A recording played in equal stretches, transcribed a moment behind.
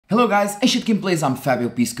Hello guys, S.T.A.L.K.E.R plays, I'm Fabio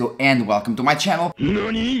Pisco and welcome to my channel.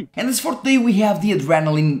 NANI? And this for today we have the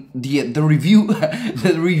Adrenalin, the review,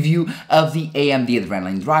 the review of the AMD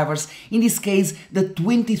Adrenalin drivers, in this case the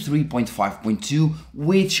 23.5.2,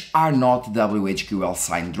 which are not WHQL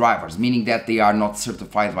signed drivers, meaning that they are not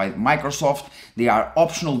certified by Microsoft, they are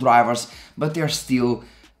optional drivers, but they're still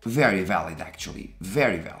very valid actually,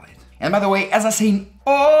 very valid. And by the way, as I say in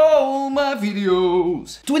all my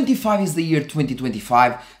videos, 25 is the year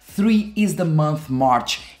 2025, 3 is the month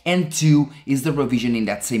March, and 2 is the revision in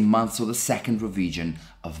that same month, so the second revision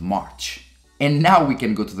of March. And now we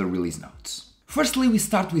can go to the release notes. Firstly, we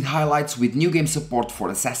start with highlights with new game support for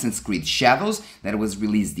Assassin's Creed Shadows, that was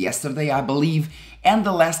released yesterday I believe, and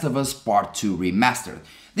The Last of Us Part 2 Remastered.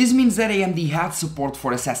 This means that AMD had support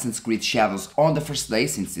for Assassin's Creed Shadows on the first day,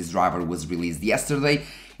 since this driver was released yesterday,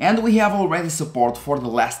 and we have already support for The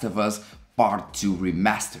Last of Us Part 2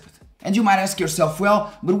 Remastered. And you might ask yourself,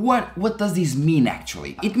 well, but what does this mean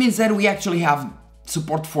actually? It means that we actually have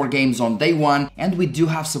support for games on day one, and we do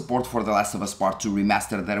have support for The Last of Us Part 2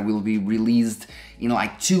 Remastered that will be released in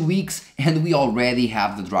like 2 weeks, and we already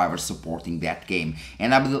have the drivers supporting that game.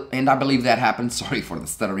 And I believe that happens, sorry for the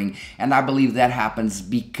stuttering, and I believe that happens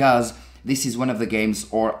because this is one of the games,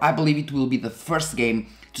 or I believe it will be the first game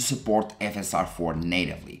to support FSR4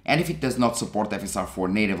 natively. And if it does not support FSR4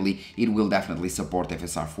 natively, it will definitely support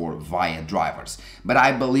FSR4 via drivers. But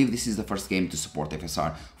I believe this is the first game to support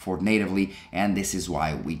FSR4 natively, and this is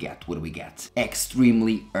why we get what we get.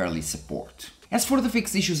 Extremely early support. As for the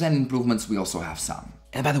fixed issues and improvements, we also have some.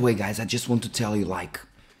 And by the way guys, I just want to tell you, like,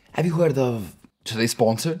 have you heard of today's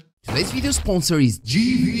sponsor? Today's video sponsor is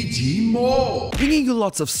GVG Mall, bringing you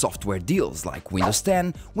lots of software deals like Windows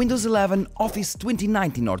 10, Windows 11, Office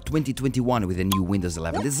 2019 or 2021 with a new Windows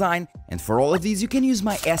 11 design, and for all of these you can use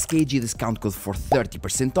my SKG discount code for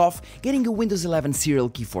 30% off, getting a Windows 11 serial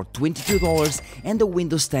key for $22 and a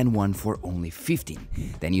Windows 10 one for only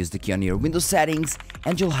 $15. Then use the key on your Windows settings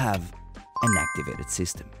and you'll have an activated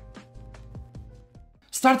system.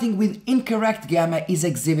 Starting with incorrect gamma is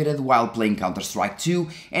exhibited while playing Counter-Strike 2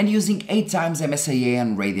 and using 8x MSIA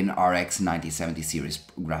and Radeon RX 9070 series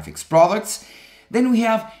graphics products. Then we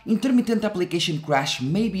have intermittent application crash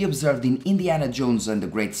may be observed in Indiana Jones and the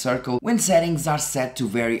Great Circle when settings are set to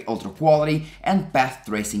very ultra quality and path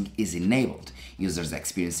tracing is enabled. Users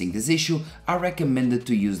experiencing this issue are recommended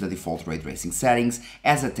to use the default ray tracing settings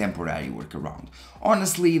as a temporary workaround.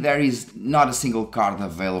 Honestly, there is not a single card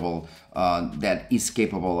available that is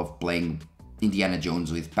capable of playing Indiana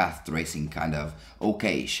Jones with path tracing kind of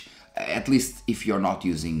okayish. At least if you're not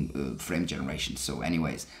using frame generation. So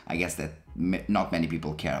anyways, I guess that not many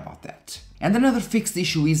people care about that. And another fixed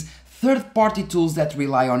issue is third-party tools that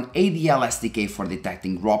rely on ADL SDK for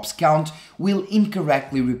detecting ROPS count will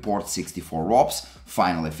incorrectly report 64 ROPS,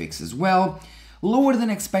 finally fixed as well. Lower than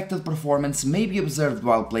expected performance may be observed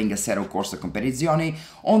while playing Assetto Corsa Competizione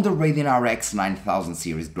on the Radeon RX 9000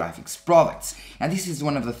 series graphics products. And this is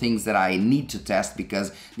one of the things that I need to test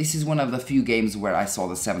because this is one of the few games where I saw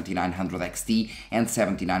the 7900 XT and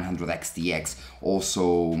 7900 XTX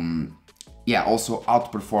also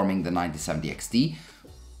outperforming the 9070 XT.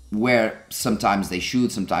 Where sometimes they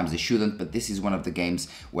should, sometimes they shouldn't, but this is one of the games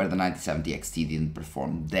where the 9070 XT didn't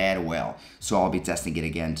perform that well, so I'll be testing it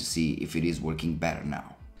again to see if it is working better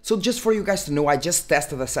now. So just for you guys to know, I just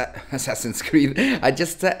tested Assassin's Creed, I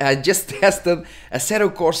just tested Assetto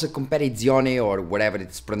Corsa Competizione or whatever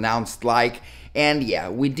it's pronounced like, and yeah,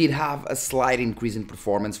 we did have a slight increase in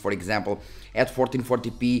performance. For example, at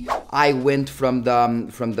 1440p, I went from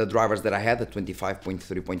the drivers that I had, the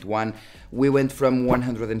 25.3.1, we went from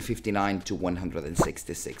 159 to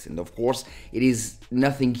 166, and of course, it is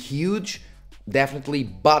nothing huge, definitely,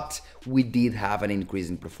 but we did have an increase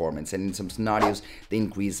in performance, and in some scenarios the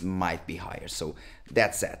increase might be higher, so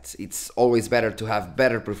that's it. It's always better to have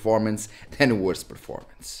better performance than worse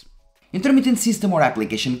performance. Intermittent system or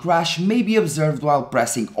application crash may be observed while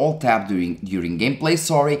pressing Alt-Tab during gameplay,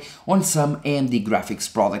 on some AMD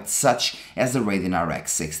graphics products such as the Radeon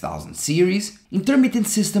RX 6000 series. Intermittent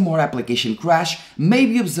system or application crash may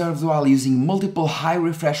be observed while using multiple high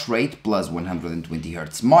refresh rate plus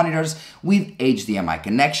 120Hz monitors with HDMI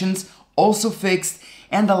connections, also fixed.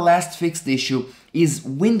 And the last fixed issue is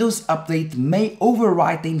Windows Update may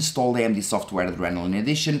overwrite the installed AMD software Adrenalin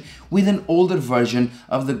edition with an older version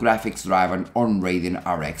of the graphics driver on Radeon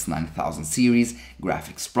RX 9000 series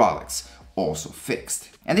graphics products, also fixed.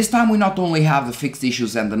 And this time we not only have the fixed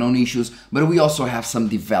issues and the known issues, but we also have some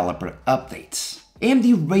developer updates.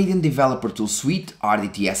 AMD Radeon Developer Tool Suite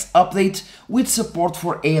RDTS update with support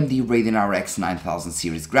for AMD Radeon RX 9000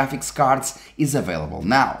 series graphics cards is available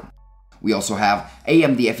now. We also have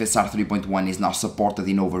AMD FSR 3.1 is now supported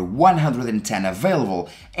in over 110 available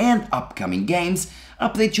and upcoming games.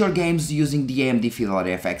 Update your games using the AMD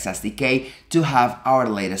Fidelity FX SDK to have our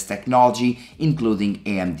latest technology, including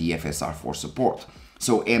AMD FSR 4 support.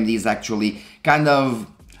 So AMD is actually kind of,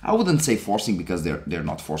 I wouldn't say forcing because they're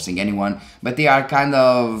not forcing anyone, but they are kind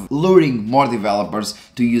of luring more developers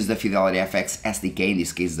to use the Fidelity FX SDK, in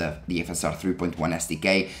this case the FSR 3.1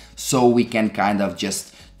 SDK, so we can kind of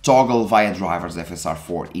just toggle via drivers FSR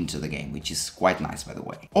 4 into the game, which is quite nice, by the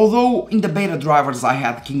way. Although in the beta drivers I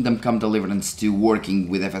had Kingdom Come Deliverance 2 working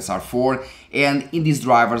with FSR 4, and in these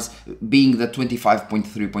drivers, being the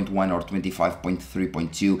 25.3.1 or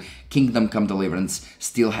 25.3.2, Kingdom Come Deliverance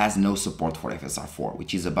still has no support for FSR 4,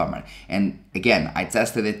 which is a bummer. And again, I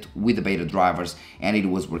tested it with the beta drivers and it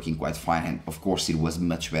was working quite fine, and of course it was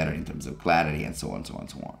much better in terms of clarity and so on, so on,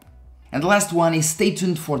 so on. And the last one is stay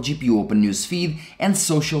tuned for GPU Open newsfeed and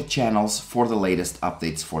social channels for the latest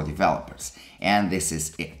updates for developers. And this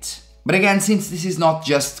is it. But again, since this is not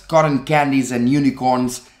just cotton candies and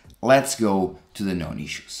unicorns, let's go to the known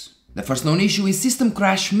issues. The first known issue is system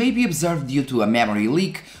crash may be observed due to a memory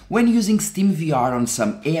leak when using SteamVR on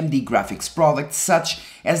some AMD graphics products such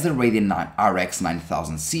as the Radeon RX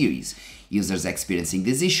 9000 series. Users experiencing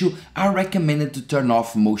this issue are recommended to turn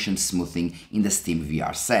off motion smoothing in the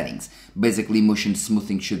SteamVR settings. Basically, motion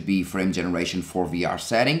smoothing should be frame generation for VR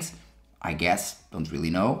settings, I guess, don't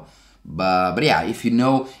really know. But yeah, if you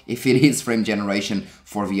know if it is frame generation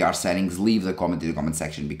for VR settings, leave the comment in the comment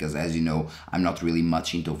section, because as you know, I'm not really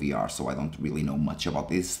much into VR, so I don't really know much about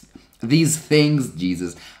these things,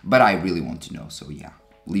 Jesus, but I really want to know, so yeah,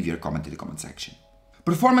 leave your comment in the comment section.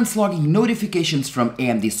 Performance logging notifications from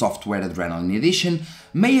AMD Software Adrenalin Edition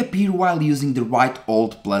may appear while using the right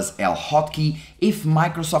Alt+L hotkey if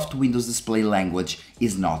Microsoft Windows display language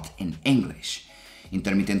is not in English.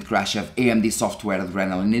 Intermittent crash of AMD Software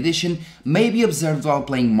Adrenalin Edition may be observed while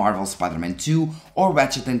playing Marvel Spider-Man 2 or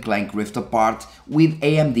Ratchet & Clank Rift Apart with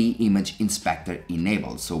AMD Image Inspector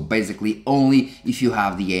enabled. So basically only if you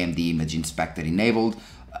have the AMD Image Inspector enabled,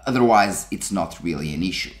 otherwise it's not really an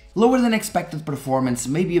issue. Lower than expected performance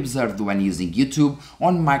may be observed when using YouTube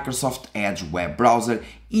on Microsoft Edge web browser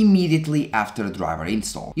immediately after a driver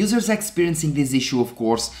install. Users experiencing this issue, of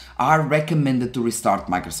course, are recommended to restart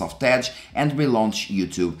Microsoft Edge and relaunch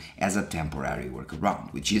YouTube as a temporary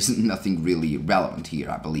workaround, which is nothing really relevant here,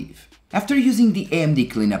 I believe. After using the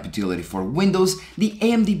AMD Cleanup utility for Windows, the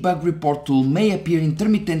AMD Bug Report tool may appear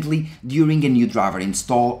intermittently during a new driver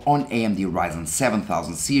install on AMD Ryzen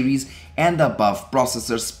 7000 series and above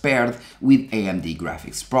processors paired with AMD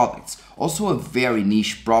graphics products. Also a very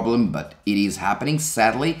niche problem, but it is happening,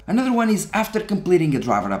 sadly. Another one is after completing a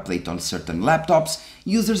driver update on certain laptops,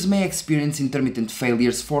 users may experience intermittent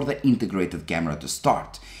failures for the integrated camera to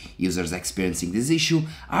start. Users experiencing this issue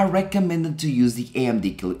are recommended to use the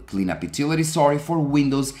AMD Cleanup utility for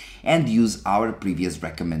Windows and use our previous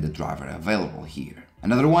recommended driver available here.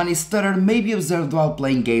 Another one is stutter may be observed while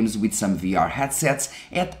playing games with some VR headsets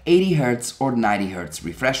at 80Hz or 90Hz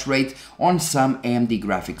refresh rate on some AMD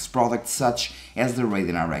graphics products such as the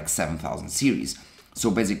Radeon RX 7000 series. So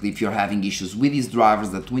basically, if you're having issues with these drivers,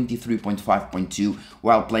 the 23.5.2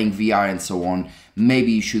 while playing VR and so on,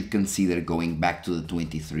 maybe you should consider going back to the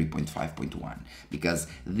 23.5.1 because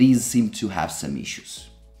these seem to have some issues.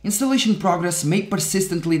 Installation progress may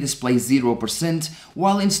persistently display 0%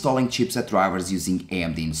 while installing chipset drivers using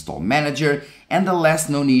AMD Install Manager, and the last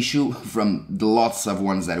known issue from the lots of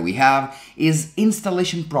ones that we have is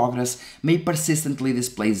installation progress may persistently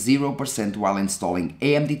display 0% while installing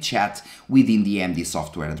AMD Chat within the AMD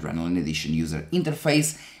Software Adrenalin Edition user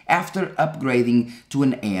interface after upgrading to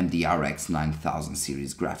an AMD RX 9000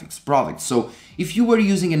 series graphics product. So if you were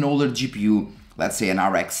using an older GPU, let's say an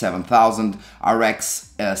RX 7000,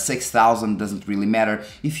 RX 6000, doesn't really matter.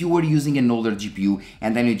 If you were using an older GPU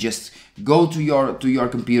and then you just go to your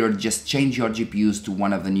computer, just change your GPUs to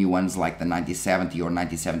one of the new ones like the 9070 or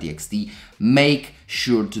 9070 XT, make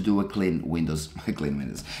sure to do a clean Windows.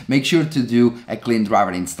 Make sure to do a clean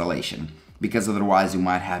driver installation, because otherwise you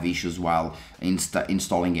might have issues while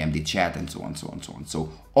installing AMD Chat and so on, so on, so on.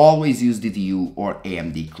 So always use DDU or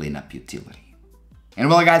AMD Cleanup utility. And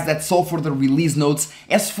well guys, that's all for the release notes.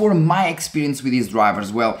 As for my experience with these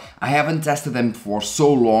drivers, well, I haven't tested them for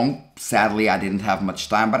so long. Sadly, I didn't have much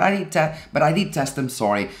time, but I did test them,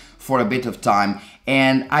 for a bit of time,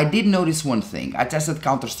 and I did notice one thing. I tested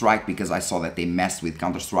Counter-Strike because I saw that they messed with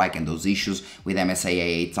Counter-Strike and those issues with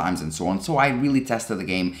MSAA 8 times and so on, so I really tested the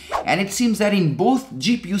game, and it seems that in both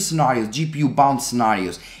GPU scenarios, GPU-bound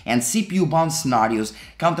scenarios and CPU-bound scenarios,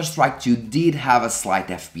 Counter-Strike 2 did have a slight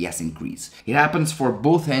FPS increase. It happens for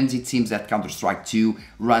both ends. It seems that Counter-Strike 2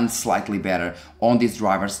 runs slightly better on these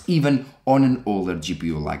drivers, even on an older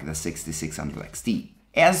GPU like the 6600 XT.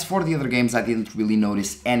 As for the other games, I didn't really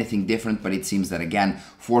notice anything different, but it seems that again,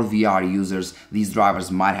 for VR users, these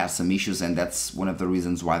drivers might have some issues, and that's one of the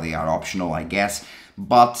reasons why they are optional, I guess.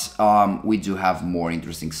 But we do have more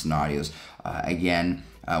interesting scenarios,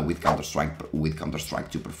 with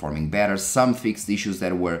Counter-Strike 2 performing better, some fixed issues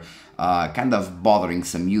that were kind of bothering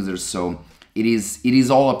some users, so it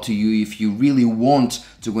is all up to you if you really want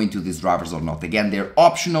to go into these drivers or not. Again, they're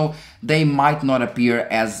optional. They might not appear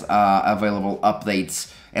as available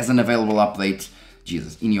updates,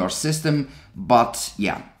 in your system, but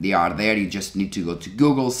yeah, they are there. You just need to go to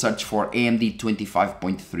Google, search for AMD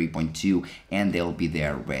 25.3.2, and they'll be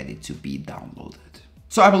there ready to be downloaded.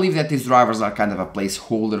 So I believe that these drivers are kind of a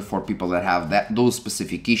placeholder for people that have those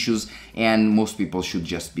specific issues, and most people should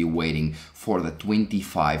just be waiting for the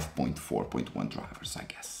 25.4.1 drivers, I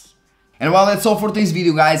guess. And well, that's all for today's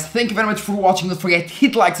video, guys. Thank you very much for watching. Don't forget,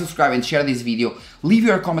 hit like, subscribe, and share this video. Leave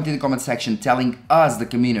your comment in the comment section telling us, the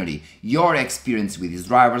community, your experience with these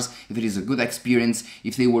drivers, if it is a good experience,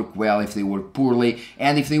 if they work well, if they work poorly,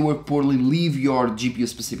 and if they work poorly, leave your GPU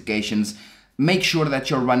specifications. Make sure that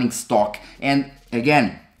you're running stock, and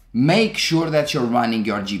again, make sure that you're running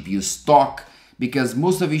your GPU stock, because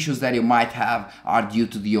most of the issues that you might have are due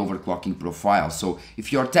to the overclocking profile. So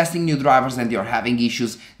if you're testing new drivers and you're having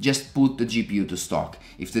issues, just put the GPU to stock.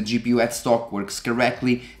 If the GPU at stock works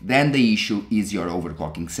correctly, then the issue is your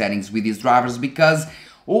overclocking settings with these drivers, because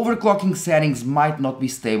overclocking settings might not be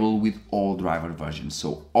stable with all driver versions.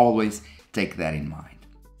 So always take that in mind.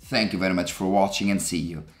 Thank you very much for watching, and see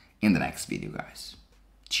you in the next video, guys.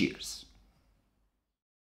 Cheers.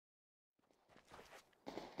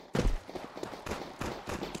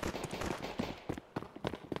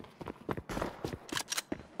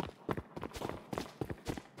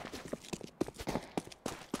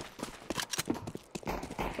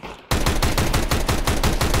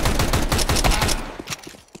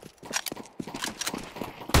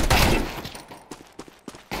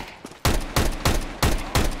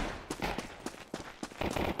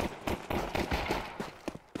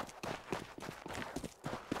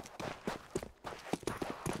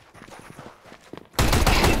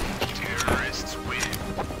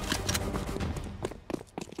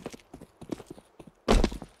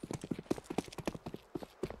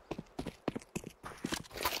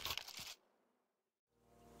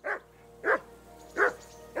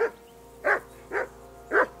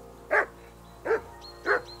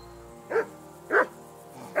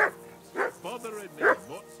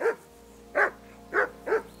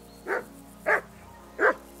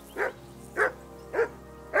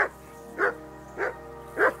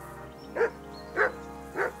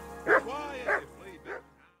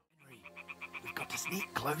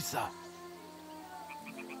 Sneak closer.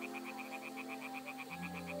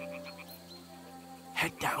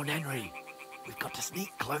 Head down, Henry. We've got to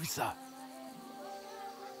sneak closer.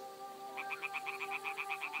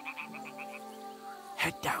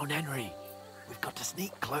 Head down, Henry. We've got to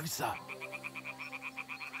sneak closer.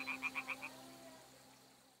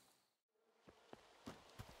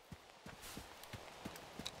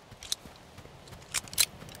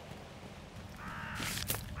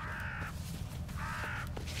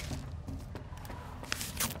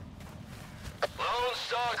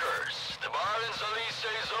 Stalkers, the bar in Zali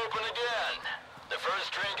stays open again. The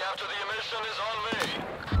first drink after the emission is on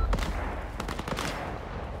me.